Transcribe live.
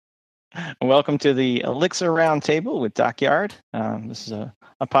Welcome to the Elixir Roundtable with Dockyard. This is a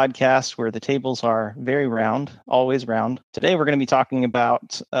podcast where the tables are very round, always round. Today we're going to be talking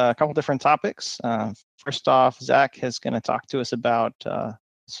about a couple different topics. First off, Zach is going to talk to us about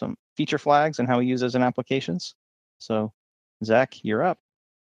some feature flags and how we use those in applications. So, Zach, you're up.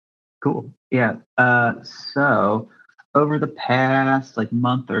 Cool. Yeah. So over the past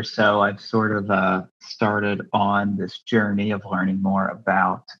month or so, I've sort of started on this journey of learning more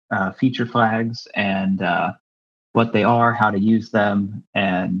about feature flags and what they are, how to use them,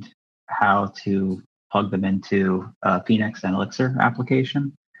 and how to plug them into Phoenix and Elixir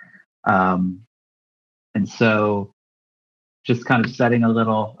application. And so just kind of setting a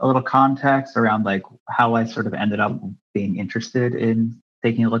little context around how I sort of ended up being interested in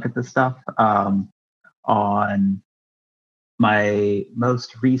taking a look at this stuff. On my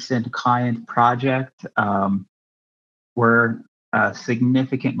most recent client project, we're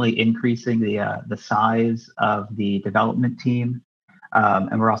significantly increasing the size of the development team,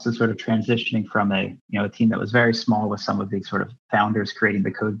 and we're also sort of transitioning from a team that was very small with some of the sort of founders creating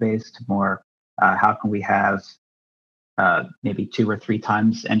the code base to more how can we have maybe 2 or 3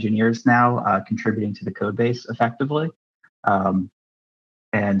 times engineers now contributing to the code base effectively.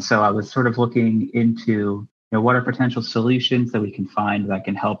 And so I was sort of looking into what are potential solutions that we can find that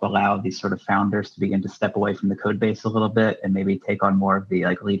can help allow these sort of founders to begin to step away from the code base a little bit and maybe take on more of the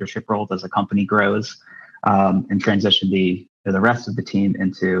leadership roles as a company grows, and transition the rest of the team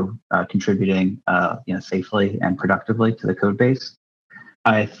into contributing safely and productively to the code base.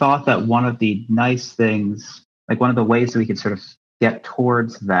 I thought that one of the nice things, one of the ways that we could sort of get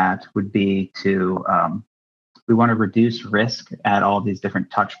towards that would be to we want to reduce risk at all these different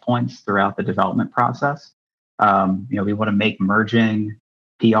touch points throughout the development process. We want to make merging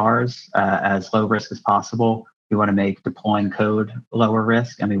PRs as low risk as possible. We want to make deploying code lower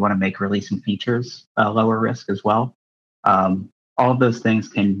risk, and we want to make releasing features lower risk as well. All of those things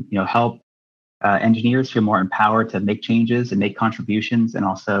can help engineers feel more empowered to make changes and make contributions, and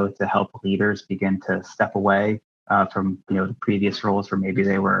also to help leaders begin to step away from the previous roles where maybe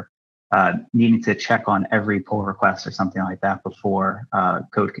they were needing to check on every pull request or something like that before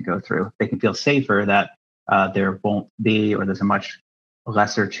code could go through. They can feel safer that there won't be, or there's a much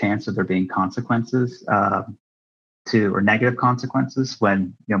lesser chance of there being consequences or negative consequences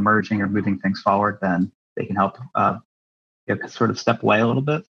when merging or moving things forward. Then they can help sort of step away a little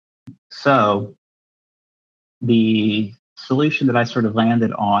bit. So the solution that I sort of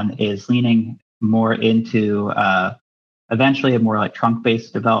landed on is leaning more into eventually a more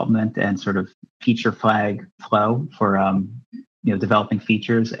trunk-based development and sort of feature flag flow for developing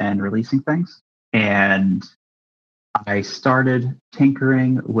features and releasing things. And I started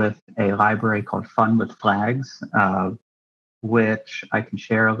tinkering with a library called Fun with Flags, which I can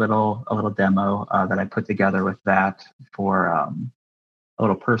share a little demo that I put together with that for a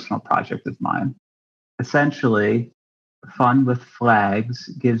little personal project of mine. Essentially, Fun with Flags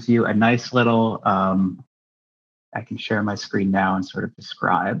gives you a nice little I can share my screen now and sort of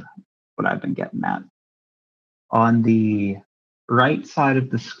describe what I've been getting at. On the right side of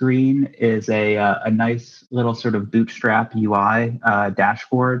the screen is a nice little sort of Bootstrap UI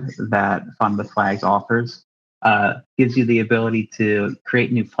dashboard that Fun with Flags offers. Gives you the ability to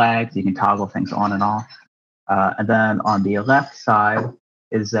create new flags. You can toggle things on and off. And then on the left side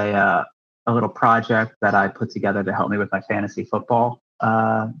is a little project that I put together to help me with my fantasy football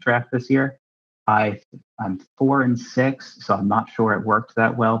draft this year. I'm 4 and 6, so I'm not sure it worked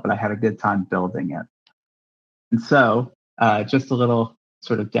that well, but I had a good time building it. And so just a little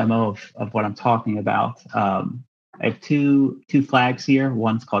sort of demo of what I'm talking about. I have two flags here.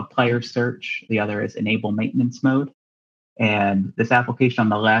 One's called Player Search. The other is Enable Maintenance Mode. And this application on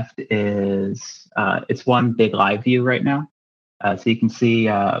the left is, it's one big live view right now. So you can see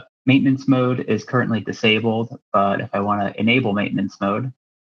maintenance mode is currently disabled, but if I want to enable maintenance mode,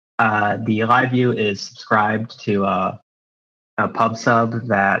 the live view is subscribed to a pub sub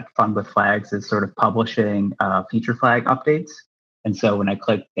that Fun with Flags is sort of publishing feature flag updates. And so when I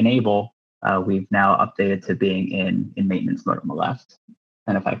click enable, we've now updated to being in maintenance mode on the left.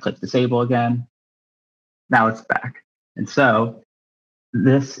 And if I click disable again, now it's back. And so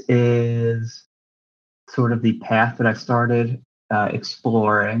this is sort of the path that I started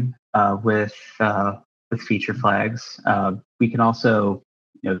exploring with feature flags. We can also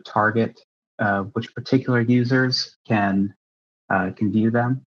target which particular users can view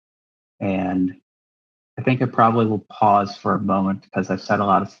them. And I think I probably will pause for a moment because I've said a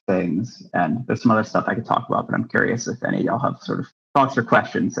lot of things and there's some other stuff I could talk about, but I'm curious if any of y'all have sort of thoughts or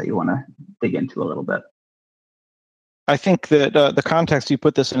questions that you want to dig into a little bit. I think that the context you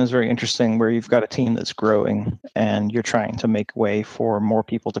put this in is very interesting, where you've got a team that's growing and you're trying to make way for more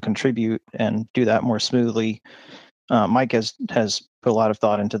people to contribute and do that more smoothly. Mike has put a lot of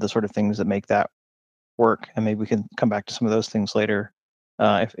thought into the sort of things that make that work, and maybe we can come back to some of those things later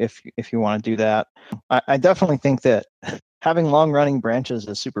if you want to do that. I definitely think that having long running branches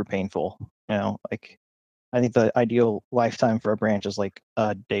is super painful. Like I think the ideal lifetime for a branch is like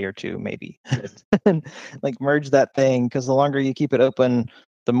a day or two, maybe. And like merge that thing, because the longer you keep it open,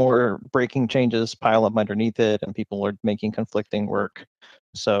 the more breaking changes pile up underneath it, and people are making conflicting work.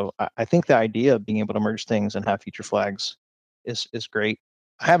 So I think the idea of being able to merge things and have feature flags is great.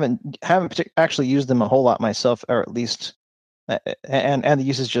 I haven't actually used them a whole lot myself, or at least, and the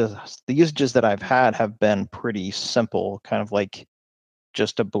usages that I've had have been pretty simple, kind of like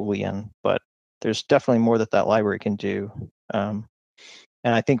just a Boolean, but there's definitely more that library can do.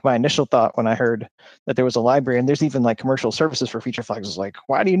 And I think my initial thought when I heard that there was a library, and there's even like commercial services for feature flags, is like,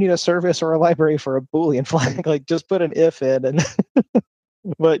 why do you need a service or a library for a Boolean flag? Like, just put an if in, and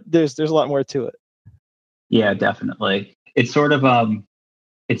but there's a lot more to it. Yeah, definitely. It's sort of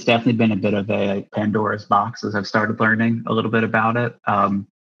it's definitely been a bit of a Pandora's box as I've started learning a little bit about it.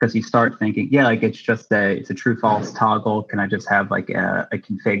 Because you start thinking, yeah, like it's a true false toggle. Can I just have like a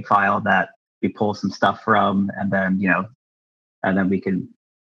config file that we pull some stuff from, and then we can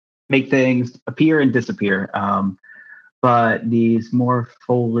make things appear and disappear. But these more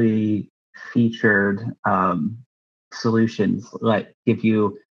fully featured solutions give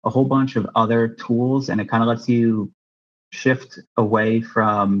you a whole bunch of other tools, and it kind of lets you shift away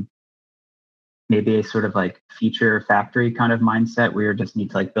from maybe a sort of like feature factory kind of mindset where you just need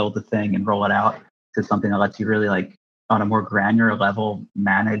to like build the thing and roll it out, to something that lets you really like on a more granular level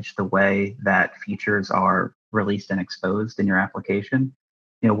manage the way that features are released and exposed in your application.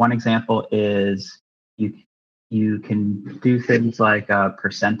 One example is you can do things like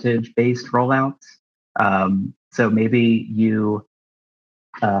percentage based rollouts. So maybe you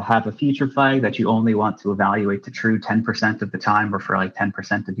have a feature flag that you only want to evaluate to true 10% of the time, or for like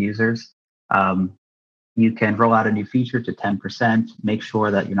 10% of users. You can roll out a new feature to 10%, make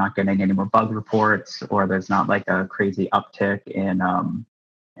sure that you're not getting any more bug reports, or there's not like a crazy uptick in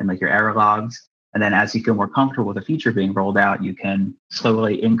like your error logs. And then as you feel more comfortable with a feature being rolled out, you can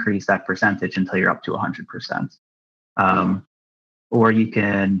slowly increase that percentage until you're up to 100%. Or you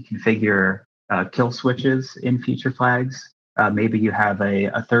can configure kill switches in feature flags. Maybe you have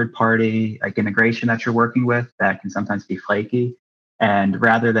a third-party like integration that you're working with that can sometimes be flaky. And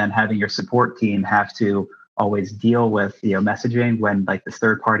rather than having your support team have to always deal with messaging when like this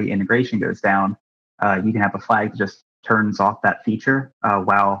third-party integration goes down, you can have a flag that just turns off that feature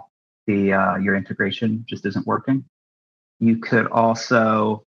while your integration just isn't working. You could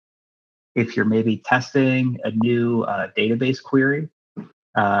also, if you're maybe testing a new database query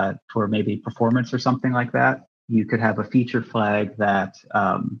for maybe performance or something like that, you could have a feature flag that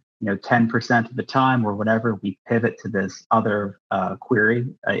 10% of the time or whatever, we pivot to this other query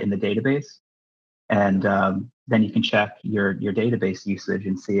in the database. And then you can check your database usage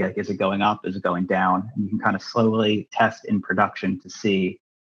and see, like, is it going up? Is it going down? And you can kind of slowly test in production to see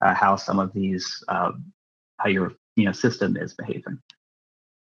how some of these, how your system is behaving.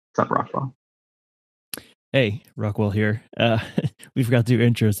 What's up, Rockwell? Hey, Rockwell here. We forgot to do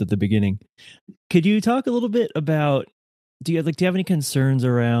intros at the beginning. Could you talk a little bit about, do you have any concerns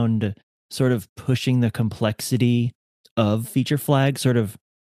around sort of pushing the complexity of feature flags sort of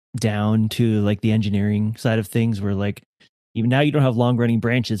down to like the engineering side of things, where like even now you don't have long running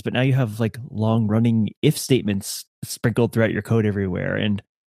branches, but now you have like long running if statements sprinkled throughout your code everywhere. And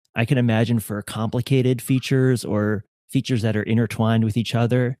I can imagine for complicated features or features that are intertwined with each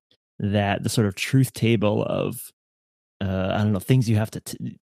other, that the sort of truth table of, things you have to,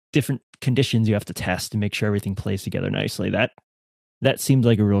 different conditions you have to test to make sure everything plays together nicely. That seems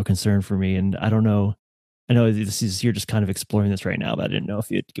like a real concern for me. And I don't know, I know you're just kind of exploring this right now, but I didn't know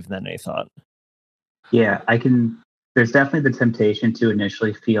if you'd given that any thought. Yeah, there's definitely the temptation to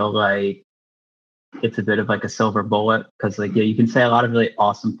initially feel like it's a bit of like a silver bullet, because you can say a lot of really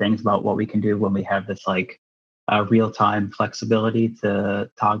awesome things about what we can do when we have this like real-time flexibility to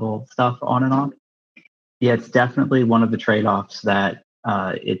toggle stuff on and off. Yeah, it's definitely one of the trade-offs that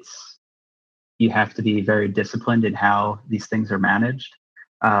you have to be very disciplined in how these things are managed.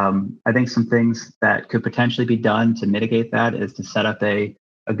 I think some things that could potentially be done to mitigate that is to set up a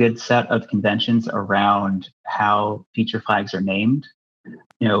good set of conventions around how feature flags are named.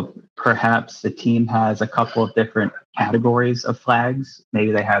 Perhaps the team has a couple of different categories of flags.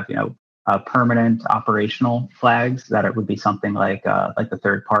 Maybe they have, permanent operational flags that it would be something like the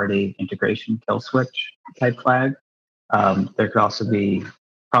third-party integration kill switch type flag. There could also be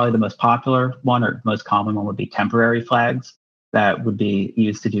probably the most popular one or most common one would be temporary flags that would be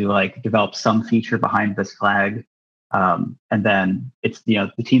used to do like develop some feature behind this flag. And then it's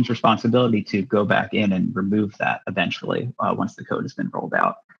the team's responsibility to go back in and remove that eventually once the code has been rolled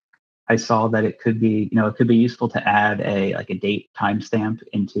out. I saw that it could be useful to add a date timestamp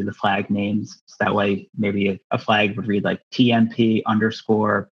into the flag names. So that way maybe a flag would read like TMP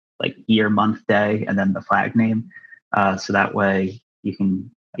underscore like year, month, day, and then the flag name. So that way you can,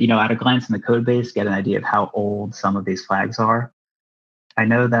 at a glance in the code base, get an idea of how old some of these flags are. I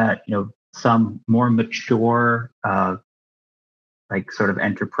know that, some more mature, like sort of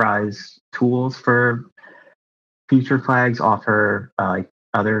enterprise tools for feature flags offer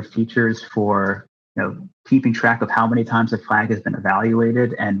other features for, keeping track of how many times a flag has been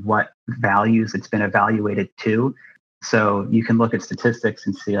evaluated and what values it's been evaluated to. So you can look at statistics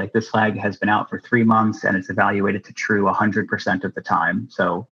and see like this flag has been out for 3 months and it's evaluated to true 100% of the time.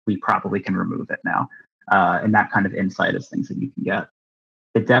 So we probably can remove it now. And that kind of insight is things that you can get.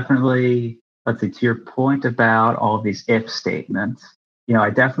 It definitely, let's see, to your point about all of these if statements, I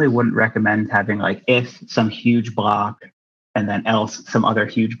definitely wouldn't recommend having like if some huge block and then else some other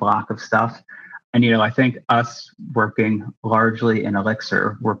huge block of stuff. And, I think us working largely in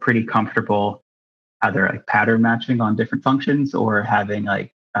Elixir, we're pretty comfortable either like pattern matching on different functions or having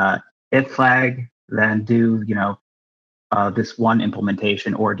like if flag, then do, this one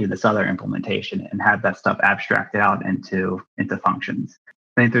implementation or do this other implementation and have that stuff abstracted out into functions.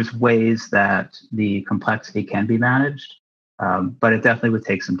 I think there's ways that the complexity can be managed, but it definitely would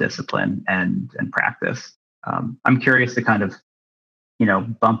take some discipline and practice. I'm curious to kind of,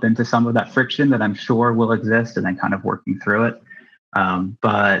 bump into some of that friction that I'm sure will exist and then kind of working through it.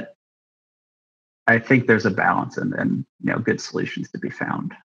 But I think there's a balance and good solutions to be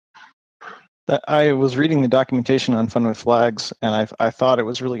found. I was reading the documentation on Fun with Flags, and I thought it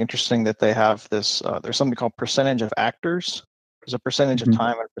was really interesting that they have this. There's something called percentage of actors. There's a percentage of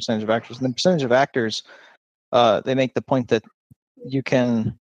time and a percentage of actors. And the percentage of actors, they make the point that you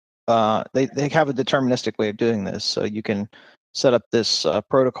can. They have a deterministic way of doing this, so you can set up this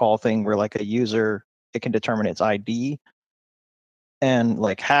protocol thing where like a user, it can determine its ID and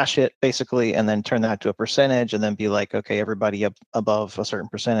like hash it basically, and then turn that to a percentage, and then be like, okay, everybody up above a certain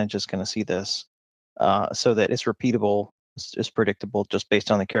percentage is going to see this, so that it's repeatable, it's predictable, just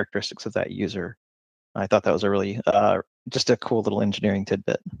based on the characteristics of that user. I thought that was a really just a cool little engineering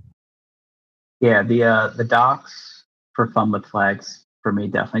tidbit. Yeah, the docs for Fun with Flags for me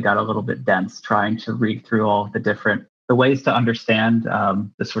definitely got a little bit dense trying to read through all the ways to understand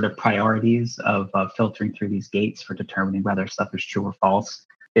the sort of priorities of filtering through these gates for determining whether stuff is true or false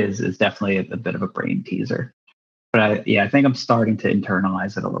is definitely a bit of a brain teaser. But I think I'm starting to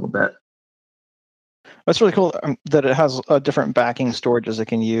internalize it a little bit. That's really cool that it has different backing storages it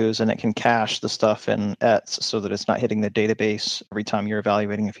can use, and it can cache the stuff in ETS so that it's not hitting the database every time you're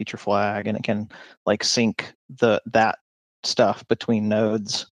evaluating a feature flag, and it can like sync that stuff between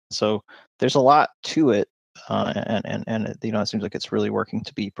nodes. So there's a lot to it, and it seems like it's really working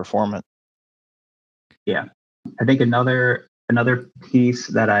to be performant. Yeah, I think another piece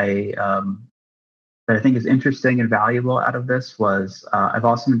that I think is interesting and valuable out of this was I've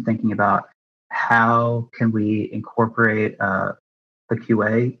also been thinking about how can we incorporate the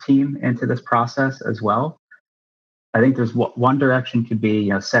QA team into this process as well. I think there's one direction could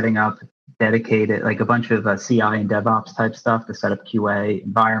be setting up dedicated, like a bunch of CI and DevOps type stuff to set up QA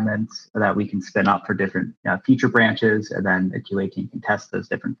environments that we can spin up for different feature branches, and then the QA team can test those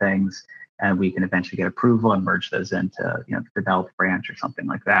different things, and we can eventually get approval and merge those into the develop branch or something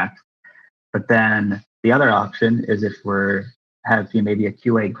like that. But then the other option is if have maybe a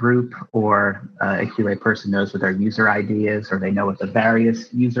QA group or a QA person knows what their user ID is, or they know what the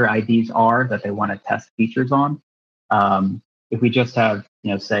various user IDs are that they want to test features on. If we just have,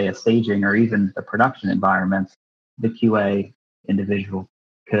 say a staging or even the production environments, the QA individual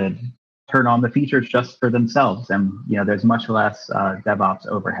could turn on the features just for themselves. And, there's much less DevOps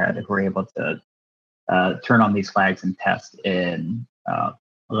overhead if we're able to turn on these flags and test in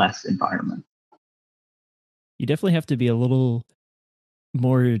less environment. You definitely have to be a little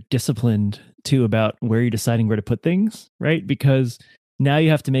more disciplined too about where you're deciding where to put things, right? Because now you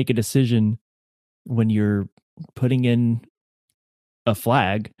have to make a decision when you're putting in a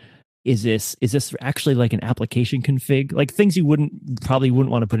flag. Is this actually like an application config? Like things you probably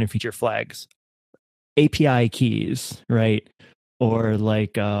wouldn't want to put in feature flags, API keys, right? Or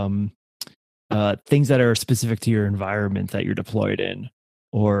like things that are specific to your environment that you're deployed in,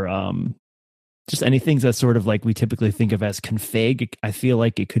 or just anything that's sort of like we typically think of as config. I feel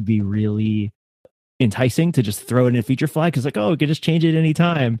like it could be really enticing to just throw it in a feature flag because like, oh, we can just change it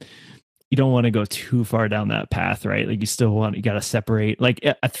anytime. You don't want to go too far down that path, right? Like you got to separate. Like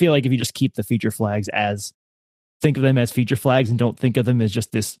I feel like if you just keep the feature flags think of them as feature flags and don't think of them as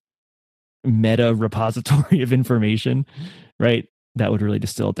just this meta repository of information, right? That would really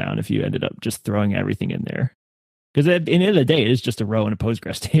distill down if you ended up just throwing everything in there. Because at the end of the day, it is just a row in a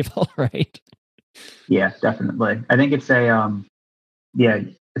Postgres table, right? Yeah, definitely. I think it's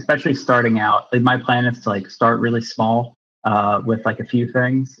especially starting out. Like my plan is to like start really small with like a few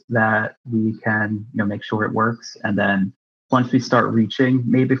things that we can, make sure it works. And then once we start reaching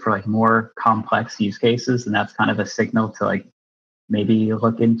maybe for like more complex use cases, and that's kind of a signal to like maybe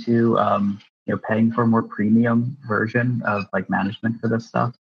look into, paying for a more premium version of like management for this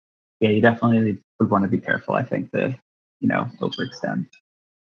stuff. Yeah, you definitely would want to be careful, I think, to, overextend.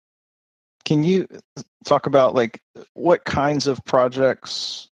 Can you talk about like what kinds of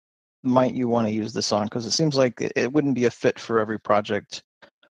projects might you want to use this on? Because it seems like it wouldn't be a fit for every project.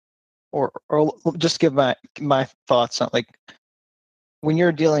 Or just give my thoughts on like when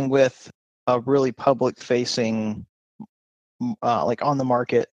you're dealing with a really public-facing, like on the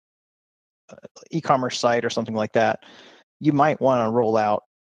market e-commerce site or something like that, you might want to roll out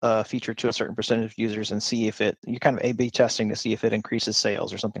a feature to a certain percentage of users and see if you're kind of A/B testing to see if it increases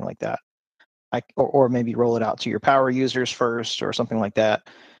sales or something like that. Or maybe roll it out to your power users first or something like that.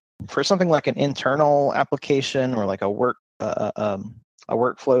 For something like an internal application or like a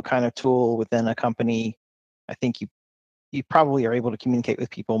workflow kind of tool within a company, I think you probably are able to communicate with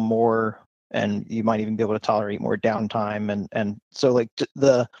people more, and you might even be able to tolerate more downtime. And so like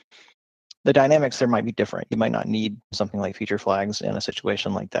the dynamics there might be different. You might not need something like feature flags in a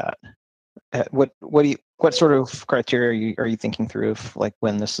situation like that. What sort of criteria are you thinking through of like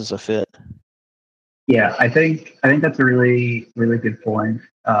when this is a fit? Yeah, I think that's a really, really good point.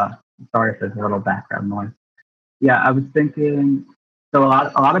 Sorry if there's a little background noise. Yeah, I was thinking. So a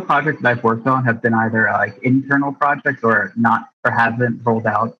lot of projects that I've worked on have been either like internal projects or haven't rolled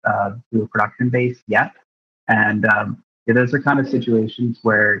out to a production base yet. And those are kind of situations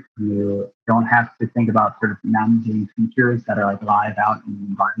where you don't have to think about sort of managing features that are like live out in the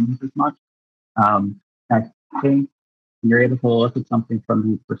environment as much. I think you're able to look at something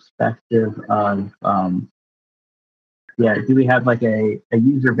from the perspective of, do we have like a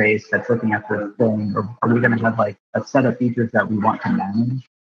user base that's looking at this thing, or are we going to have like a set of features that we want to manage?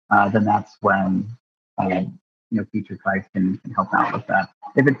 Then that's when feature flags can help out with that.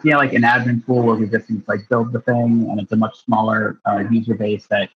 If it's like an admin tool where we just need to like build the thing and it's a much smaller user base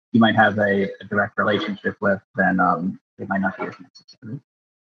that you might have a direct relationship with, then it might not be as necessary.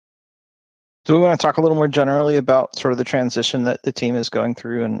 Do we want to talk a little more generally about sort of the transition that the team is going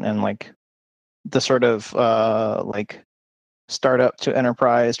through and like the sort of like startup to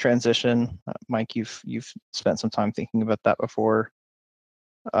enterprise transition? Mike, you've spent some time thinking about that before.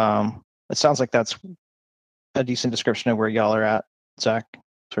 It sounds like that's a decent description of where y'all are at, Zach,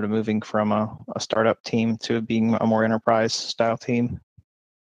 sort of moving from a startup team to being a more enterprise style team.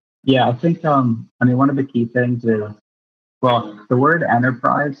 Yeah, I think, one of the key things is, well, the word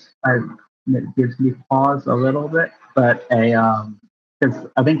enterprise, it gives me pause a little bit, but because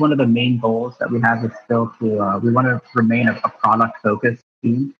I think one of the main goals that we have is still to, we want to remain a product-focused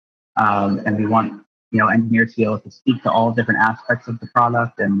team, and we want, engineers to be able to speak to all different aspects of the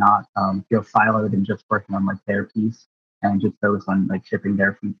product and not feel siloed and just working on like their piece and just focus on like shipping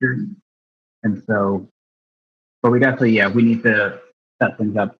their features. And so, but we definitely, we need to set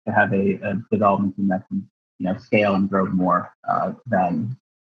things up to have a development team that can, scale and grow more than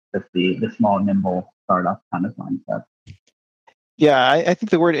just the small, nimble startup kind of mindset. Yeah, I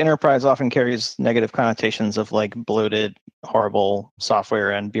think the word enterprise often carries negative connotations of like bloated, horrible software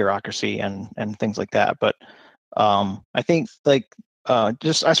and bureaucracy and things like that. But I think like I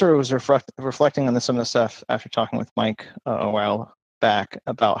sort of was reflecting on some of the stuff after talking with Mike a while back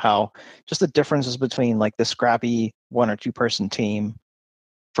about how just the differences between like the scrappy 1 or 2 person team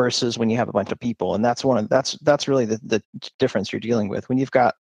versus when you have a bunch of people, and that's really the difference you're dealing with when you've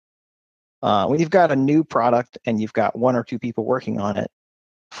got a new product and you've got 1 or 2 people working on it.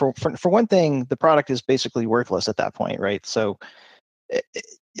 For one thing, the product is basically worthless at that point, right? So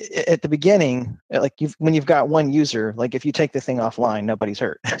at the beginning, like when you've got 1 user, like if you take the thing offline, nobody's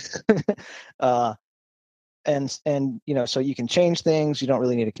hurt. And so you can change things. You don't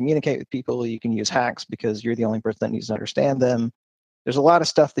really need to communicate with people. You can use hacks because you're the only person that needs to understand them. There's a lot of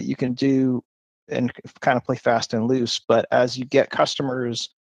stuff that you can do and kind of play fast and loose. But as you get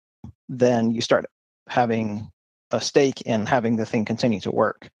customers, then you start having a stake in having the thing continue to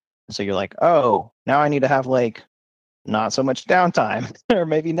work. So you're like, oh, now I need to have like not so much downtime or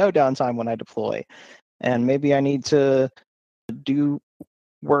maybe no downtime when I deploy. and maybe I need to do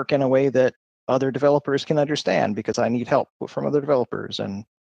work in a way that other developers can understand because I need help from other developers. And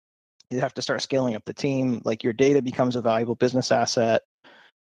you have to start scaling up the team. Like your data becomes a valuable business asset.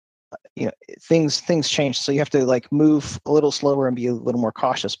 Things change, so you have to like move a little slower and be a little more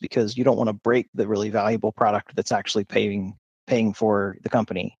cautious because you don't want to break the really valuable product that's actually paying for the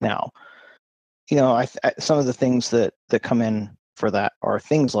company now. Some of the things that come in for that are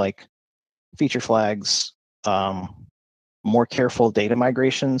things like feature flags, more careful data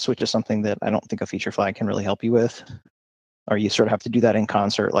migrations, which is something that I don't think a feature flag can really help you with, or you sort of have to do that in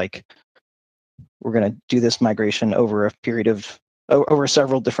concert. Like, we're going to do this migration over a period of over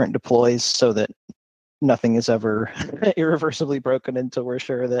several different deploys so that nothing is ever irreversibly broken until we're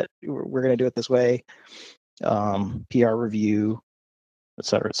sure that we're going to do it this way. PR review, et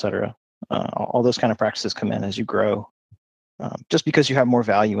cetera, et cetera. All those kind of practices come in as you grow, just because you have more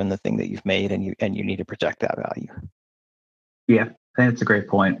value in the thing that you've made, and you need to protect that value. Yeah, I think that's a great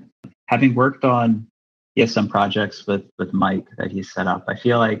point. Having worked on some projects with Mike that he set up, I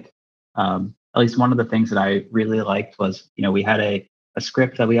feel like at least one of the things that I really liked was, we had a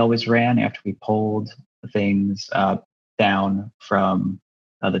script that we always ran after we pulled things down from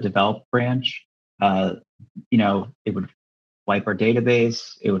the develop branch. It would wipe our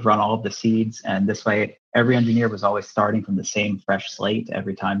database, it would run all of the seeds, and this way every engineer was always starting from the same fresh slate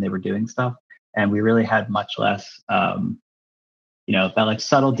every time they were doing stuff. And we really had much less that like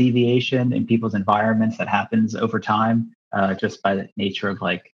subtle deviation in people's environments that happens over time, just by the nature of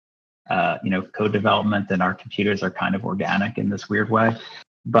like code development, and our computers are kind of organic in this weird way.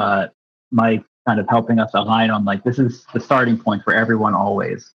 But Mike kind of helping us align on like, this is the starting point for everyone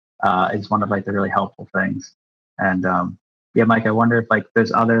always, is one of like the really helpful things. And Mike, I wonder if like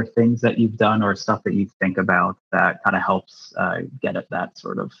there's other things that you've done or stuff that you think about that kind of helps get at that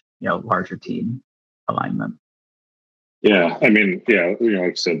sort of larger team alignment. Yeah, I mean, like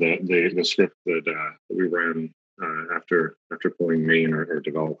I said, the script that we ran after pulling main or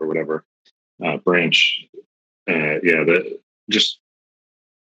develop or whatever branch, that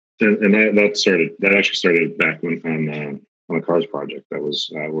actually started back on the Cars project. That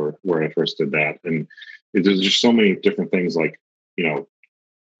was where I first did that, and there's just so many different things, like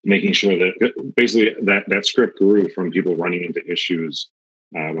making sure that basically that script grew from people running into issues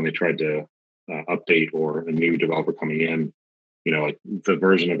when they tried to update, or a new developer coming in, like the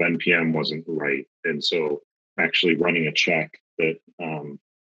version of NPM wasn't right. And so actually running a check that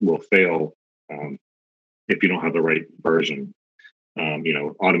will fail if you don't have the right version,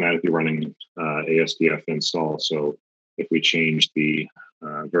 automatically running ASDF install. So if we change the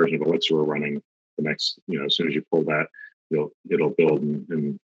version of Elixir we're running, the next, as soon as you pull that, it'll build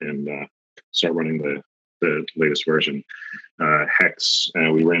and start running the latest version. Hex,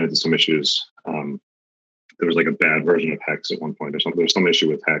 we ran into some issues. There was like a bad version of Hex at one point. There's some issue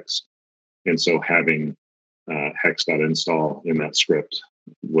with Hex, and so having hex.install in that script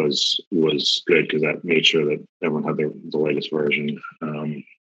was good, because that made sure that everyone had the latest version. Like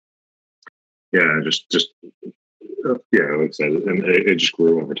I said, and it just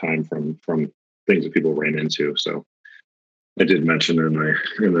grew over time from things that people ran into. So I did mention in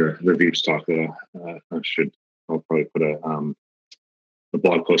the Veeps talk that I'll probably put a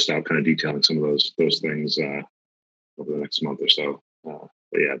blog post out kind of detailing some of those things over the next month or so. But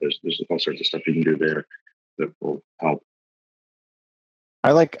yeah, there's all sorts of stuff you can do there that will help.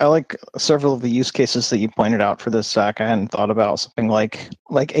 I like several of the use cases that you pointed out for this, Zach. I hadn't thought about something like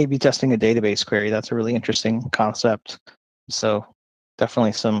A/B testing a database query. That's a really interesting concept. So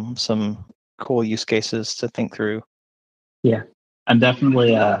definitely some cool use cases to think through. Yeah, I'm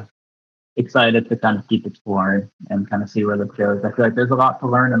definitely excited to kind of keep exploring and kind of see where this goes. I feel like there's a lot to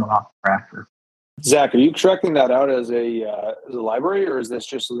learn and a lot to practice. Zach, are you tracking that out as a library, or is this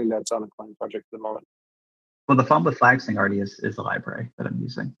just something that's on a client project at the moment? Well, the fun with FlagSync already is the library that I'm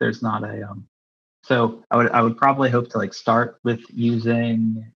using. There's not a so I would probably hope to like start with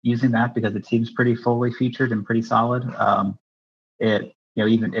using that, because it seems pretty fully featured and pretty solid.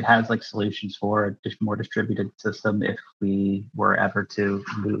 Even it has like solutions for a more distributed system if we were ever to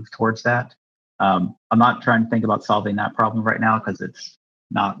move towards that. I'm not trying to think about solving that problem right now, because it's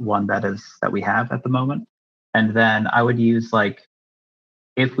not one that we have at the moment. And then I would use, like,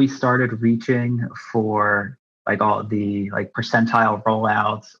 if we started reaching for like all the like percentile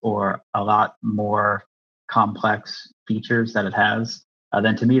rollouts or a lot more complex features that it has,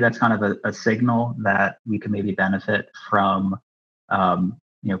 then to me that's kind of a signal that we could maybe benefit from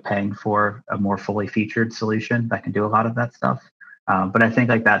paying for a more fully featured solution that can do a lot of that stuff. But I think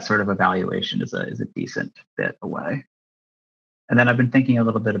like that sort of evaluation is a decent bit away. And then I've been thinking a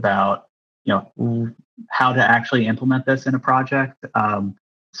little bit about how to actually implement this in a project.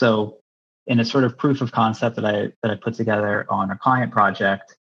 So in a sort of proof of concept that I put together on a client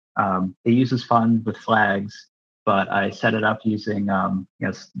project, it uses fun with flags, but I set it up using a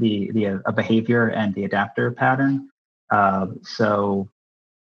behavior and the adapter pattern. So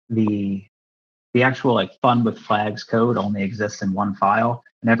the actual like fun with flags code only exists in one file,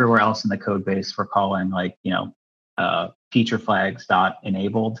 and everywhere else in the code base we're calling feature flags dot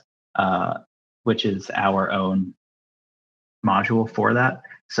enabled, which is our own module for that.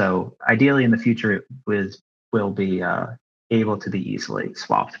 So ideally in the future it will be able to be easily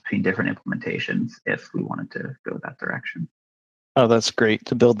swapped between different implementations if we wanted to go that direction. Oh, that's great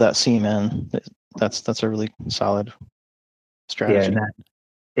to build that seam in. That's a really solid strategy.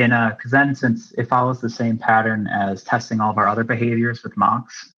 Yeah, because then since it follows the same pattern as testing all of our other behaviors with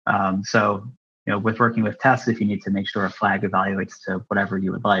mocks, so with working with tests, if you need to make sure a flag evaluates to whatever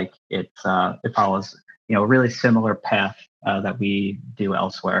you would like, it follows a really similar path that we do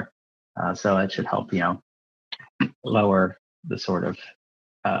elsewhere. So it should help lower the sort of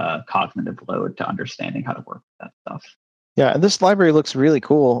cognitive load to understanding how to work with that stuff. Yeah, this library looks really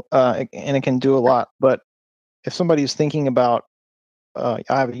cool, and it can do a lot. But if somebody's thinking about, I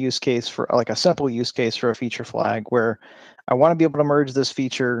have a use case for like a simple use case for a feature flag where I want to be able to merge this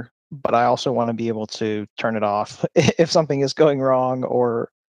feature, but I also want to be able to turn it off if something is going wrong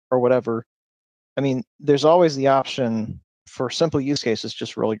or whatever. I mean, there's always the option for simple use cases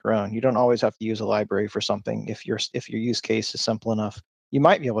just really grown. You don't always have to use a library for something if your use case is simple enough. You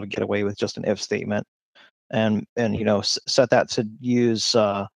might be able to get away with just an if statement and set that to use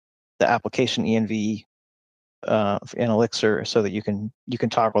the application env in Elixir so that you can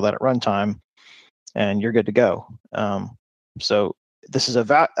toggle that at runtime and you're good to go. So this is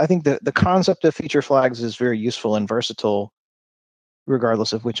I think the concept of feature flags is very useful and versatile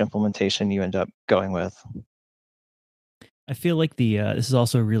regardless of which implementation you end up going with. I feel like this is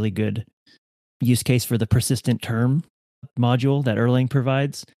also a really good use case for the persistent term module that Erlang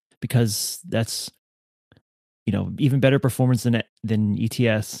provides, because that's even better performance than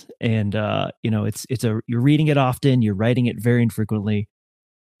ETS, and you're reading it often, you're writing it very infrequently,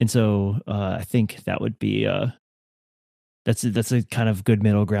 and so I think that would be that's a kind of good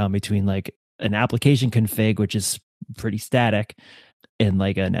middle ground between like an application config, which is pretty static, and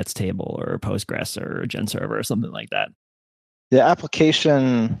like a Nets table or a Postgres or a Gen server or something like that. The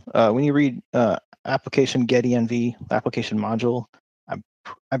application, when you read application get env, the application module,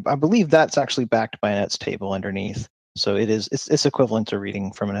 I believe that's actually backed by a Nets table underneath. So it's equivalent to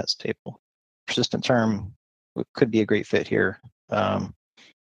reading from a Nets table. Persistent term could be a great fit here.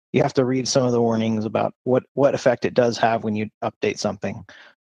 You have to read some of the warnings about what effect it does have when you update something.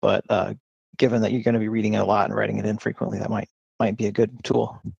 But given that you're going to be reading it a lot and writing it infrequently, that might be a good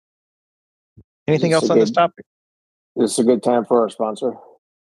tool. Anything else on this topic? This is a good time for our sponsor.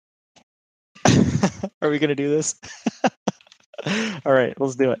 Are we going to do this? All right,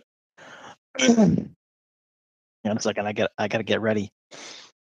 let's do it. Yeah, it's like I got to get ready.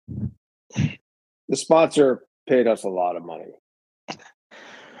 The sponsor paid us a lot of money.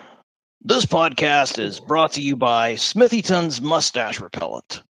 This podcast is brought to you by Smithyton's Mustache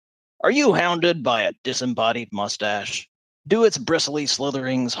Repellent. Are you hounded by a disembodied mustache? Do its bristly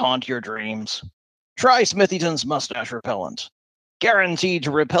slitherings haunt your dreams? Try Smithyton's Mustache Repellent. Guaranteed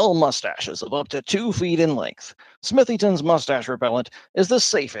to repel mustaches of up to 2 feet in length, Smithyton's Mustache Repellent is the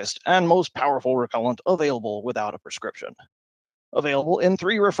safest and most powerful repellent available without a prescription. Available in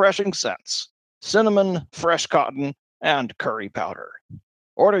 3 refreshing scents: cinnamon, fresh cotton, and curry powder.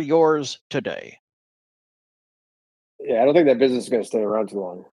 Order yours today. Yeah, I don't think that business is going to stay around too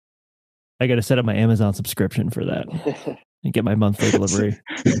long. I got to set up my Amazon subscription for that and get my monthly delivery.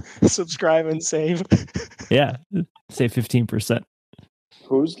 Subscribe and save. Yeah, save 15%.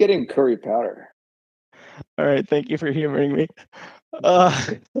 Who's getting curry powder? All right, thank you for humoring me.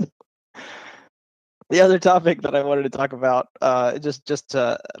 The other topic that I wanted to talk about, just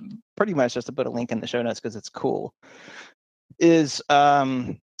pretty much just to put a link in the show notes because it's cool, is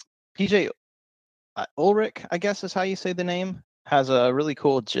PJ Ulrich, I guess is how you say the name, has a really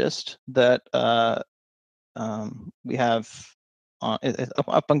cool gist that we have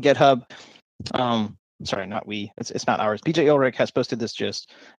up on GitHub. Sorry, not we. It's not ours. PJ Ulrich has posted this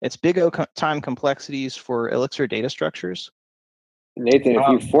gist. It's big O time complexities for Elixir data structures. Nathan, if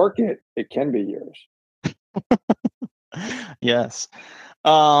you fork it, it can be yours. Yes,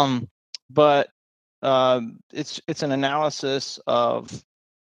 but it's an analysis of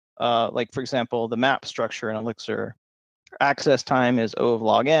like, for example, the map structure in Elixir. Access time is O of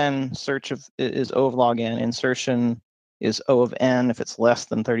log n. Search is O of log n. Insertion is O of n if it's less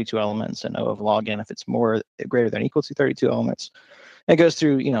than 32 elements, and O of log n if it's greater than or equal to 32 elements. It goes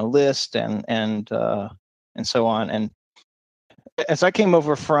through, list and so on. And as I came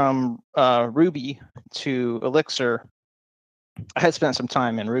over from Ruby to Elixir, I had spent some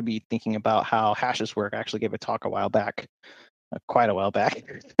time in Ruby thinking about how hashes work. I actually gave a talk a while back, quite a while back.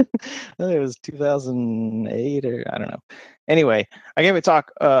 It was 2008 or I don't know. Anyway, I gave a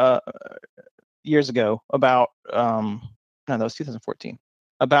talk years ago about, no, that was 2014,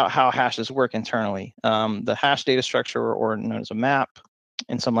 about how hashes work internally. The hash data structure, or known as a map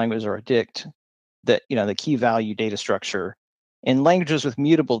in some languages, or a dict, that, the key value data structure. In languages with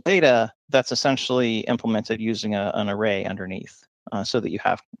mutable data, that's essentially implemented using an array underneath, so that you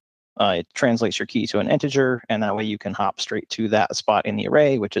have, it translates your key to an integer, and that way you can hop straight to that spot in the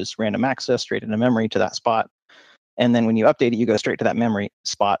array, which is random access straight into memory to that spot. And then when you update it, you go straight to that memory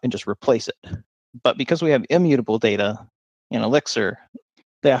spot and just replace it. But because we have immutable data in Elixir,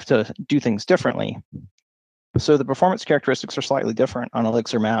 they have to do things differently. So the performance characteristics are slightly different on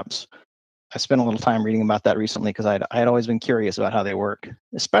Elixir maps. I spent a little time reading about that recently because I had always been curious about how they work,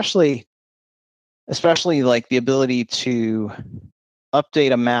 especially like the ability to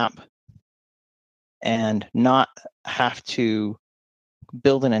update a map and not have to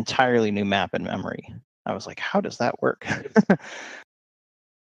build an entirely new map in memory. I was like, how does that work?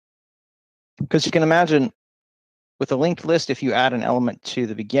 Because you can imagine with a linked list, if you add an element to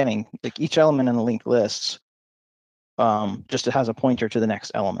the beginning, like each element in the linked lists just has a pointer to the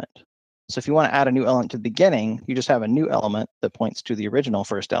next element. So if you want to add a new element to the beginning, you just have a new element that points to the original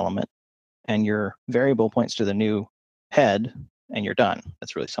first element, and your variable points to the new head, and you're done.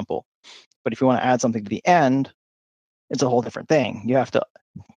 That's really simple. But if you want to add something to the end, it's a whole different thing. You have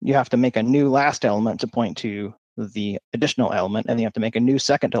to make a new last element to point to the additional element, and you have to make a new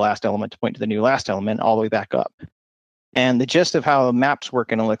second to last element to point to the new last element all the way back up. And the gist of how maps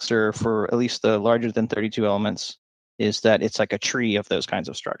work in Elixir for at least the larger than 32 elements is that it's like a tree of those kinds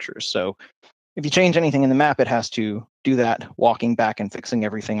of structures. So if you change anything in the map, it has to do that walking back and fixing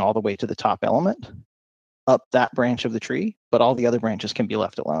everything all the way to the top element up that branch of the tree, but all the other branches can be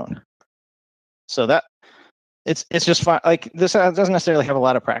left alone. So that it's just fine. Like, this doesn't necessarily have a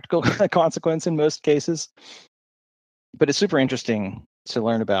lot of practical consequence in most cases, but it's super interesting to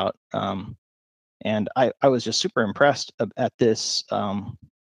learn about. And I was just super impressed at this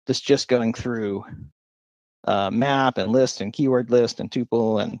just going through map and list and keyword list and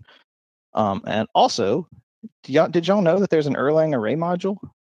tuple and also, did y'all know that there's an Erlang array module?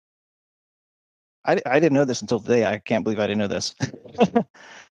 I didn't know this until today. I can't believe I didn't know this.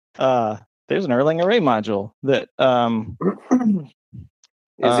 There's an Erlang array module that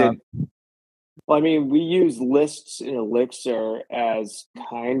is it? Well, I mean, we use lists in Elixir as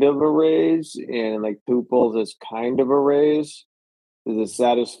kind of arrays, and like tuples as kind of arrays. Does it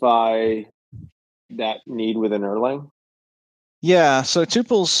satisfy that need within Erlang? Yeah, so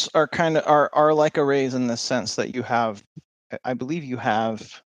tuples are like arrays in the sense that you have, I believe you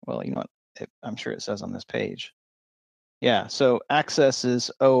have, well, you know what, I'm sure it says on this page. Yeah, so access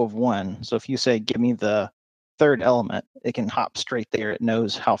is O of 1. So if you say, give me the third element, it can hop straight there. It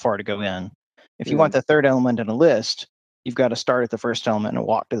knows how far to go in. If you want the third element in a list, you've got to start at the first element and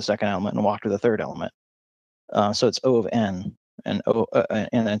walk to the second element and walk to the third element. So it's O of n, and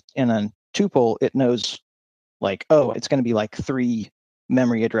then tuple, it knows like, oh, it's going to be like 3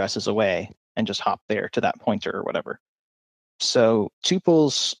 memory addresses away, and just hop there to that pointer or whatever. So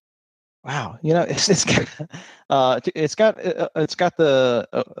tuples, wow, it's got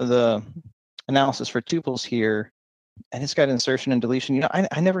the analysis for tuples here, and it's got insertion and deletion.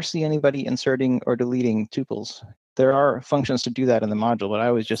 I never see anybody inserting or deleting tuples. There are functions to do that in the module, but I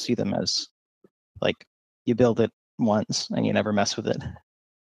always just see them as like you build it once and you never mess with it.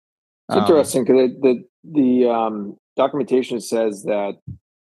 It's interesting because the documentation says that,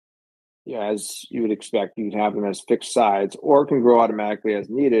 as you would expect, you'd have them as fixed sides or can grow automatically as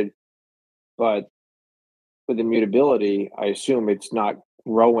needed. But with immutability, I assume it's not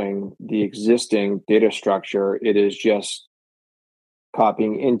growing the existing data structure. It is just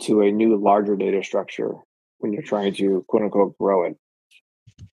copying into a new, larger data structure when you're trying to, quote unquote, grow it.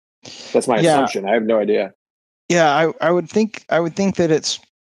 That's my assumption. I have no idea. Yeah, I would think that it's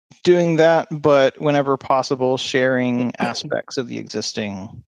doing that, but whenever possible, sharing aspects of the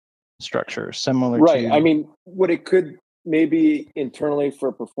existing structure, similar right. to. I mean, what it could maybe internally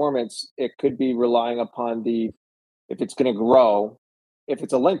for performance, it could be relying upon if it's going to grow, if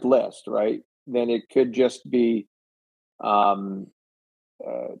it's a linked list, right, then it could just be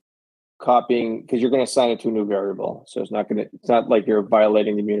copying, because you're going to assign it to a new variable. So it's not like you're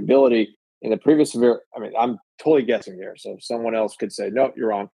violating the immutability. in the previous I'm totally guessing here. So someone else could say, no, you're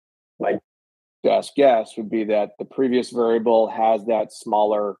wrong. My best guess would be that the previous variable has that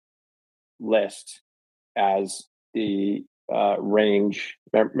smaller list as the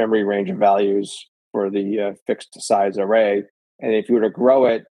memory range of values for the fixed size array. And if you were to grow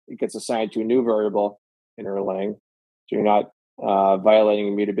it, it gets assigned to a new variable in Erlang. So you're not violating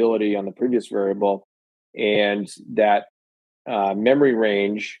immutability on the previous variable. And that memory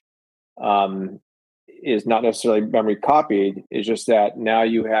range is not necessarily memory copied. It's just that now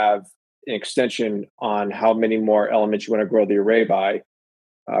you have an extension on how many more elements you want to grow the array by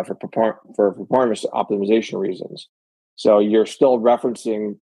for performance optimization reasons. So you're still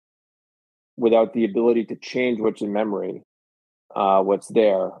referencing without the ability to change what's in memory, what's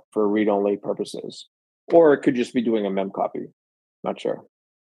there for read-only purposes. Or it could just be doing a mem copy. Not sure.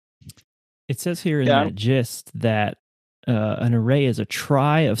 It says here in that gist that an array is a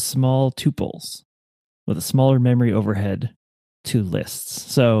trie of small tuples with a smaller memory overhead to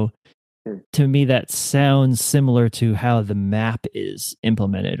lists. So to me, that sounds similar to how the map is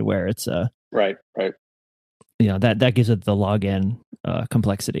implemented, where it's a right. That gives it the log n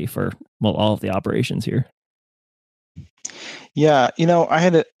complexity for all of the operations here. Yeah,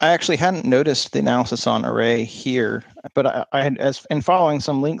 I actually hadn't noticed the analysis on array here, but I had, as in following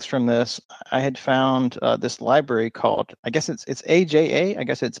some links from this, I had found this library called, I guess it's AJA, I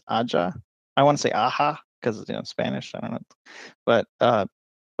guess it's Aja. I want to say AHA because Spanish, I don't know, but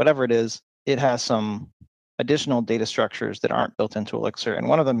whatever it is, it has some additional data structures that aren't built into Elixir, and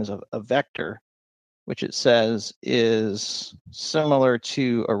one of them is a vector, which it says is similar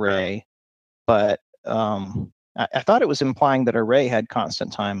to array, but I thought it was implying that array had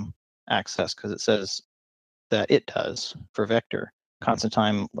constant time access because it says that it does for vector. Constant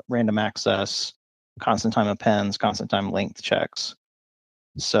time random access, constant time appends, constant time length checks.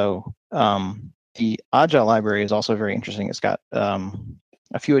 So the Aja library is also very interesting. It's got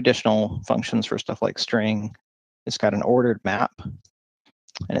a few additional functions for stuff like string. It's got an ordered map,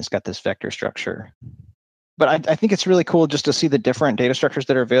 and it's got this vector structure. But I think it's really cool just to see the different data structures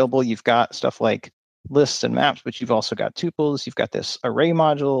that are available. You've got stuff like lists and maps, but you've also got tuples. You've got this array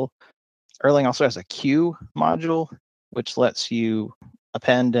module. Erlang also has a queue module, which lets you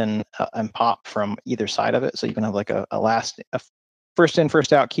append and pop from either side of it. So you can have like a first in,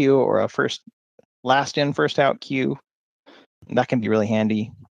 first out queue, or a last in, first out queue. That can be really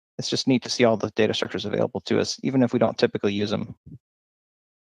handy. It's just neat to see all the data structures available to us, even if we don't typically use them.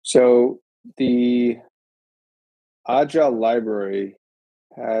 So the Aja library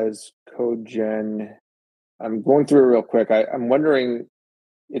has CodeGen. I'm going through it real quick. I'm wondering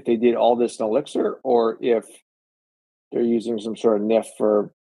if they did all this in Elixir or if they're using some sort of NIF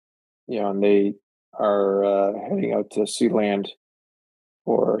for, and they are heading out to Sealand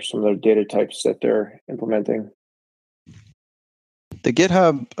for some of their data types that they're implementing. The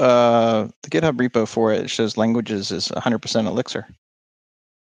GitHub repo for it shows languages is 100% Elixir.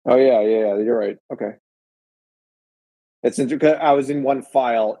 Oh yeah, you're right. Okay. It's interesting. I was in one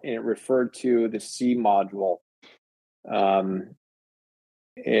file and it referred to the C module, and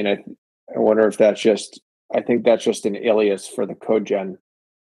I wonder if that's I think that's just an alias for the CodeGen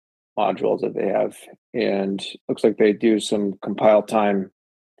modules that they have, and looks like they do some compile time,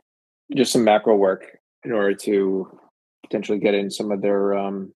 just some macro work in order to potentially get in some of their.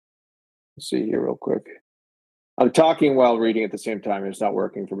 Let's see here real quick. I'm talking while reading at the same time. It's not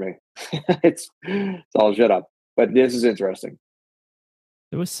working for me. it's all shut up. But this is interesting.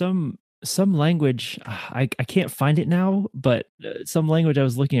 There was some language, I can't find it now, but some language I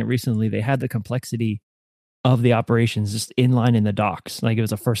was looking at recently, they had the complexity of the operations just inline in the docs. Like it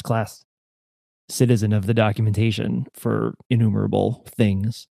was a first class citizen of the documentation for innumerable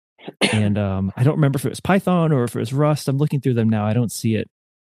things. And I don't remember if it was Python or if it was Rust. I'm looking through them now. I don't see it.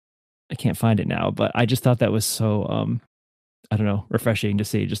 I can't find it now, but I just thought that was so, I don't know, refreshing to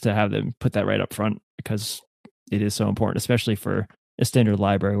see, just to have them put that right up front, because it is so important, especially for a standard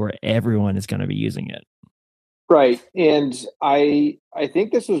library where everyone is going to be using it. Right. And I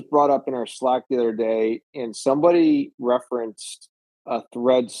think this was brought up in our Slack the other day, and somebody referenced a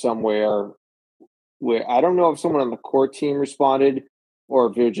thread somewhere where I don't know if someone on the core team responded or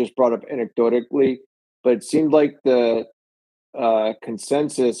if it was just brought up anecdotally, but it seemed like the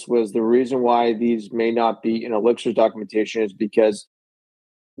consensus was the reason why these may not be in Elixir documentation is because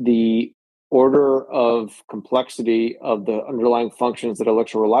the order of complexity of the underlying functions that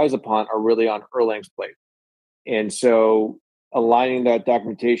Elixir relies upon are really on Erlang's plate. And so aligning that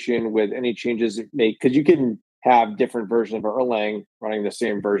documentation with any changes it make, because you can have different versions of Erlang running the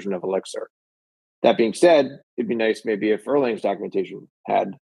same version of Elixir. That being said, it'd be nice maybe if Erlang's documentation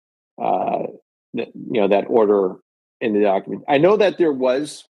had that order in the document. I know that there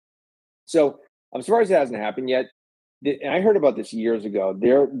was, so I'm surprised it hasn't happened yet. And I heard about this years ago.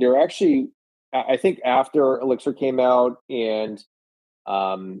 They're actually, I think after Elixir came out and,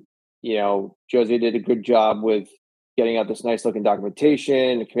 Jose did a good job with getting out this nice looking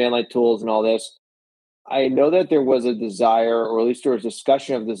documentation, the command line tools and all this. I know that there was a desire, or at least there was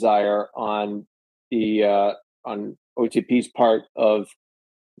discussion of desire on on OTP's part of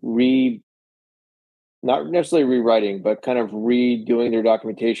not necessarily rewriting, but kind of redoing their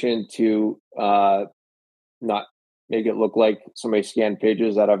documentation to not make it look like somebody scanned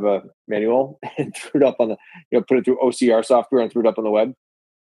pages out of a manual and threw it up on put it through OCR software and threw it up on the web.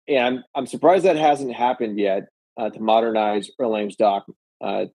 And I'm surprised that hasn't happened yet to modernize Erlang's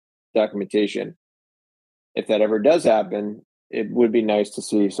documentation. If that ever does happen, it would be nice to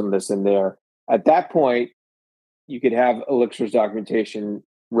see some of this in there. At that point, you could have Elixir's documentation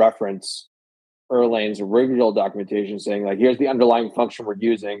reference Erlang's original documentation saying, like, here's the underlying function we're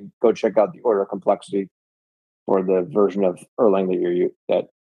using. Go check out the order of complexity for the version of Erlang that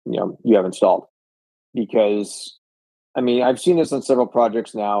you have installed. Because, I mean, I've seen this on several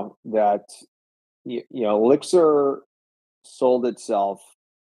projects now that Elixir sold itself,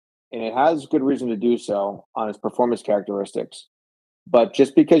 and it has good reason to do so on its performance characteristics. But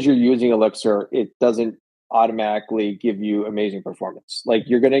just because you're using Elixir, it doesn't automatically give you amazing performance. Like,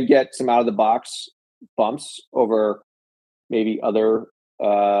 you're going to get some out of the box bumps over maybe other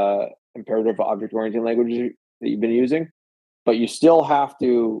imperative object oriented languages that you've been using, but you still have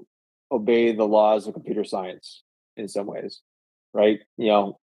to obey the laws of computer science in some ways, right?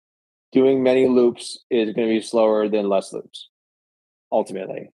 Doing many loops is going to be slower than less loops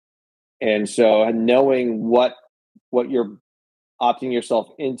ultimately. And so knowing what you're opting yourself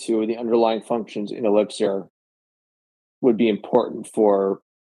into, the underlying functions in Elixir, would be important for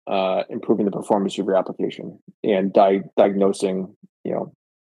improving the performance of your application and diagnosing,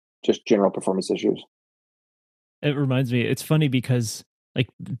 just general performance issues. It reminds me, it's funny because like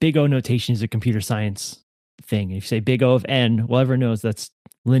big O notation is a computer science thing. If you say big O of n, well, everyone knows that's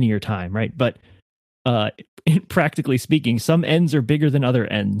linear time, right? But practically speaking, some n's are bigger than other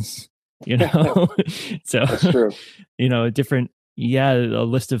n's. So that's true. A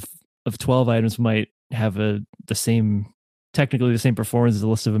list of 12 items might have technically the same performance as a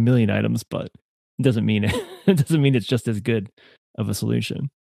list of 1 million items, but it doesn't mean it's just as good of a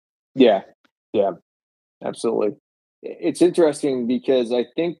solution. Yeah, absolutely. It's interesting because I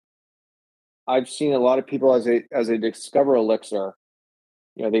think I've seen a lot of people as they discover Elixir,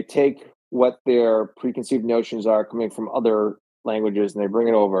 they take what their preconceived notions are coming from other languages and they bring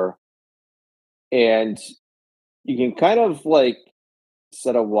it over. And you can kind of like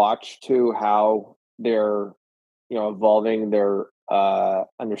set a watch to how they're, evolving their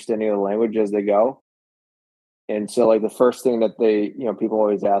understanding of the language as they go. And so, like, the first thing that they, people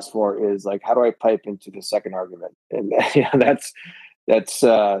always ask for is like, how do I pipe into the second argument? And that's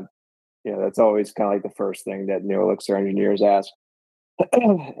always kind of like the first thing that new Elixir engineers ask.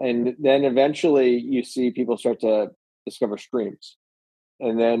 And then eventually you see people start to discover streams.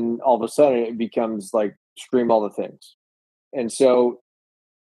 And then all of a sudden it becomes like stream all the things. And so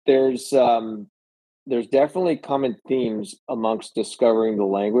there's definitely common themes amongst discovering the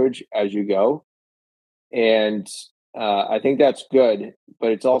language as you go. And I think that's good,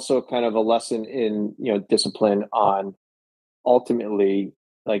 but it's also kind of a lesson in, discipline on ultimately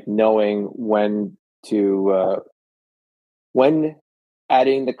like knowing when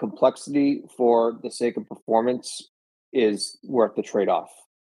adding the complexity for the sake of performance is worth the trade-off.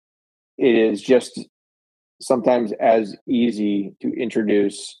 It is just sometimes as easy to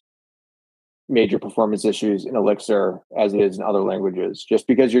introduce major performance issues in Elixir as it is in other languages. Just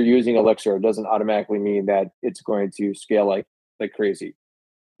because you're using Elixir doesn't automatically mean that it's going to scale like crazy.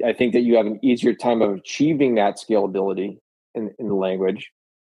 I think that you have an easier time of achieving that scalability in the language,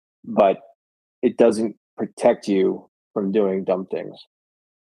 but it doesn't protect you from doing dumb things.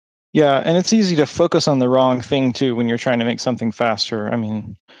 Yeah, and it's easy to focus on the wrong thing too when you're trying to make something faster. I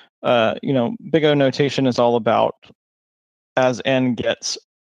mean, big O notation is all about as n gets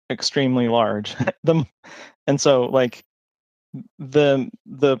extremely large, and so like the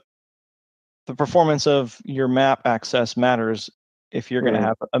performance of your map access matters if you're going to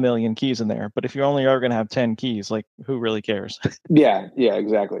have 1 million keys in there. But if you only are going to have 10 keys, like, who really cares? Yeah,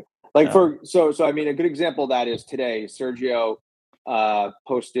 exactly. Like so I mean, a good example of that is today, Sergio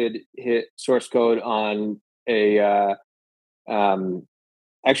posted his source code on a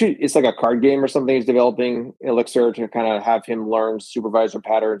actually it's like a card game or something he's developing Elixir to kind of have him learn supervisor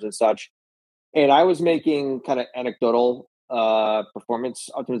patterns and such. And I was making kind of anecdotal performance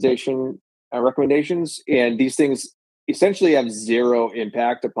optimization recommendations, and these things essentially have zero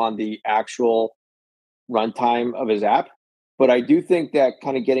impact upon the actual runtime of his app. But I do think that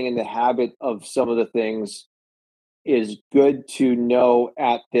kind of getting in the habit of some of the things is good to know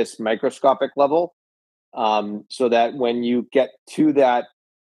at this microscopic level, so that when you get to that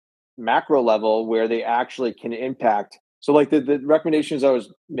macro level where they actually can impact. So like the recommendations I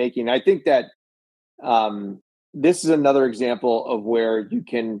was making, I think that this is another example of where you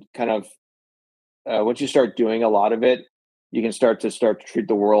can kind of, once you start doing a lot of it, you can start to treat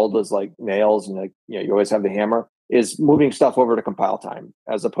the world as like nails, and like, you know, you always have the hammer, is moving stuff over to compile time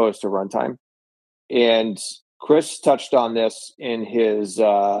as opposed to runtime. And Chris touched on this in his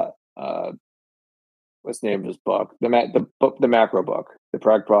what's the name of his book? The macro book, the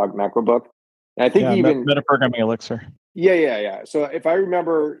Prog macro book. And I think even Metaprogramming Elixir. Yeah. So if I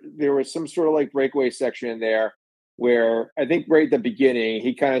remember, there was some sort of like breakaway section in there where I think right at the beginning,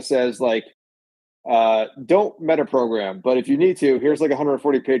 he kind of says like, don't metaprogram, but if you need to, here's like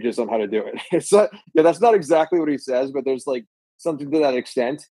 140 pages on how to do it. It's not, yeah, that's not exactly what he says, but there's like something to that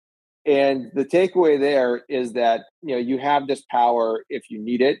extent. And the takeaway there is that, you know, you have this power if you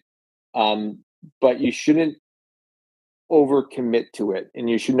need it, but you shouldn't overcommit to it, and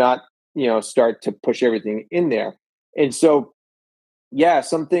you should not, you know, start to push everything in there. And so, yeah,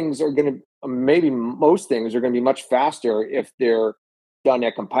 some things are going to, maybe most things are going to be much faster if they're done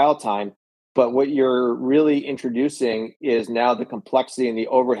at compile time. But what you're really introducing is now the complexity and the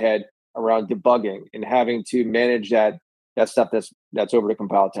overhead around debugging and having to manage that stuff that's over to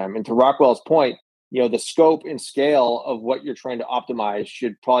compile time. And to Rockwell's point, you know, the scope and scale of what you're trying to optimize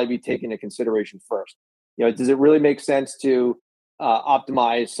should probably be taken into consideration first. You know, does it really make sense to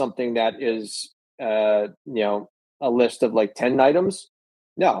optimize something that is, you know, a list of like 10 items?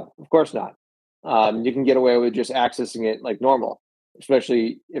 No, of course not. You can get away with just accessing it like normal,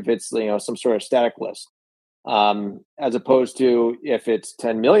 especially if it's, you know, some sort of static list, as opposed to if it's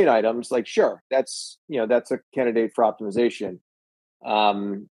 10 million items. Like, sure, that's, you know, that's a candidate for optimization.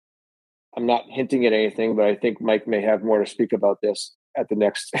 I'm not hinting at anything, but I think Mike may have more to speak about this at the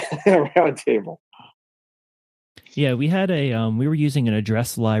next roundtable. Yeah, we had we were using an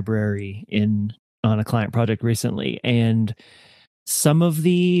address library on a client project recently, and some of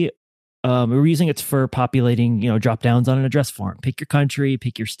the we were using it for populating, you know, drop downs on an address form. Pick your country,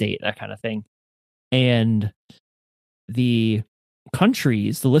 pick your state, that kind of thing. And the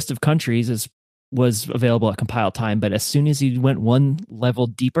list of countries was available at compile time, but as soon as you went one level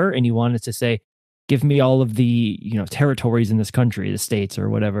deeper and you wanted to say, give me all of the, you know, territories in this country, the states or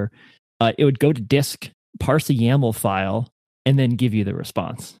whatever, it would go to disk, parse a YAML file, and then give you the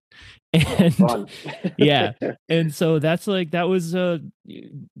response. And yeah, and so that was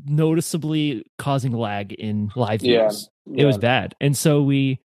noticeably causing lag in live views. It was bad. And so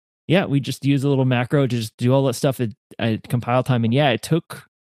we just used a little macro to just do all that stuff at compile time. And yeah,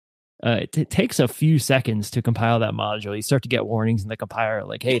 it takes a few seconds to compile that module. You start to get warnings in the compiler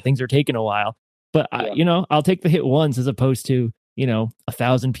like, hey, things are taking a while. But you know, I'll take the hit once as opposed to, you know,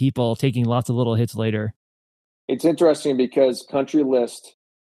 1,000 people taking lots of little hits later. It's interesting because country list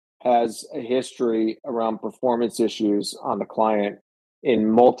has a history around performance issues on the client in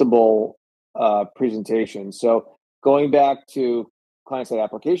multiple presentations. So going back to client-side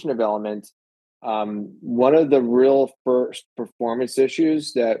application development, one of the real first performance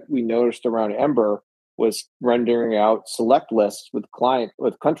issues that we noticed around Ember was rendering out select lists with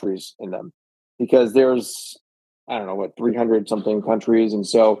countries in them, because there's, I don't know what, 300 something countries. And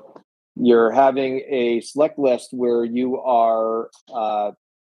so you're having a select list where you are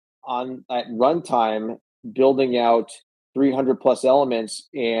on at runtime building out 300 plus elements.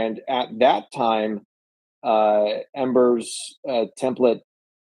 And at that time, Ember's template,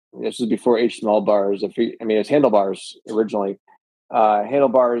 this was before HTML bars. It's handlebars originally.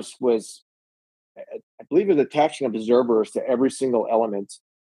 Handlebars was, I believe, it was attaching observers to every single element.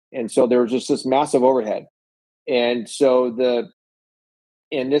 And so there was just this massive overhead. And so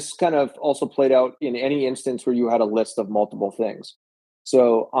this kind of also played out in any instance where you had a list of multiple things.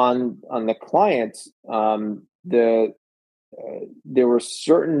 So on the client, there were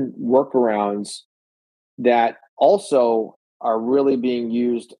certain workarounds that also are really being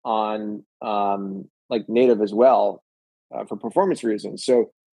used on like native as well for performance reasons. So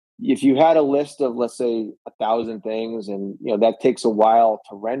if you had a list of, let's say, 1,000 things, and you know that takes a while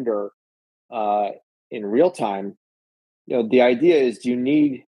to render in real time, you know, the idea is, do you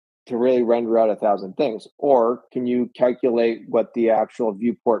need to really render out 1,000 things, or can you calculate what the actual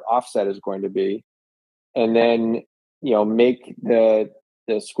viewport offset is going to be, and then, you know, make the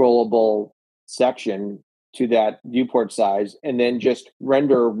scrollable section to that viewport size, and then just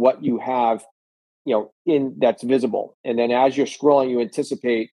render what you have, in that's visible. And then as you're scrolling, you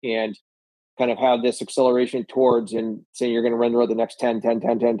anticipate and kind of have this acceleration towards and saying you're going to render the next 10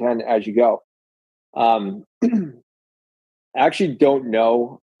 as you go. I actually don't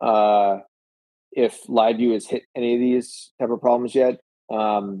know if LiveView has hit any of these type of problems yet.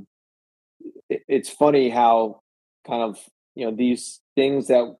 It's funny how kind of, these things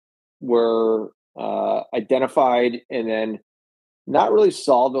that were identified and then not really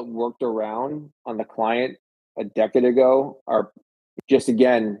solved but worked around on the client a decade ago are just,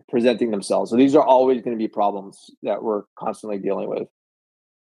 again, presenting themselves. So these are always going to be problems that we're constantly dealing with.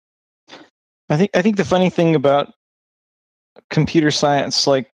 I think the funny thing about computer science,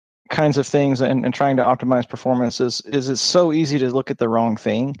 like kinds of things and trying to optimize performance is it's so easy to look at the wrong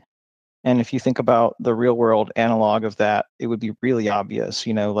thing. And if you think about the real world analog of that, it would be really obvious,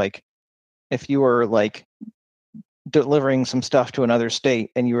 like if you were like delivering some stuff to another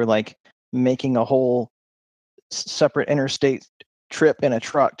state and you were like making a whole separate interstate trip in a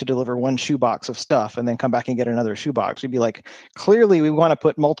truck to deliver one shoebox of stuff and then come back and get another shoebox, you'd be like, clearly we want to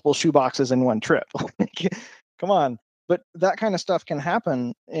put multiple shoeboxes in one trip. Come on. But that kind of stuff can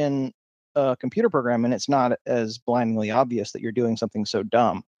happen in a computer program, and it's not as blindingly obvious that you're doing something so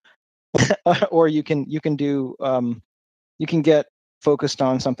dumb. Or you can get focused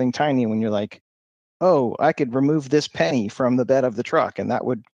on something tiny when you're like, oh, I could remove this penny from the bed of the truck and that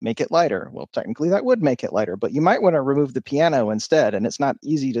would make it lighter. Well, technically that would make it lighter, but you might want to remove the piano instead. And it's not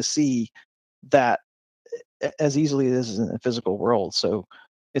easy to see that as easily as it is in the physical world. So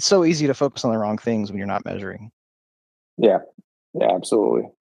it's so easy to focus on the wrong things when you're not measuring. Yeah, absolutely.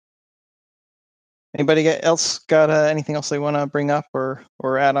 Anybody else got anything else they want to bring up or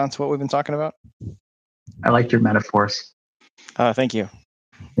add on to what we've been talking about? I liked your metaphors. Thank you.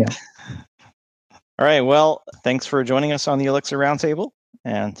 Yeah. All right. Well, thanks for joining us on the Elixir Roundtable,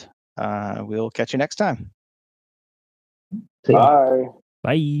 and we'll catch you next time. Bye.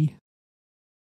 Bye.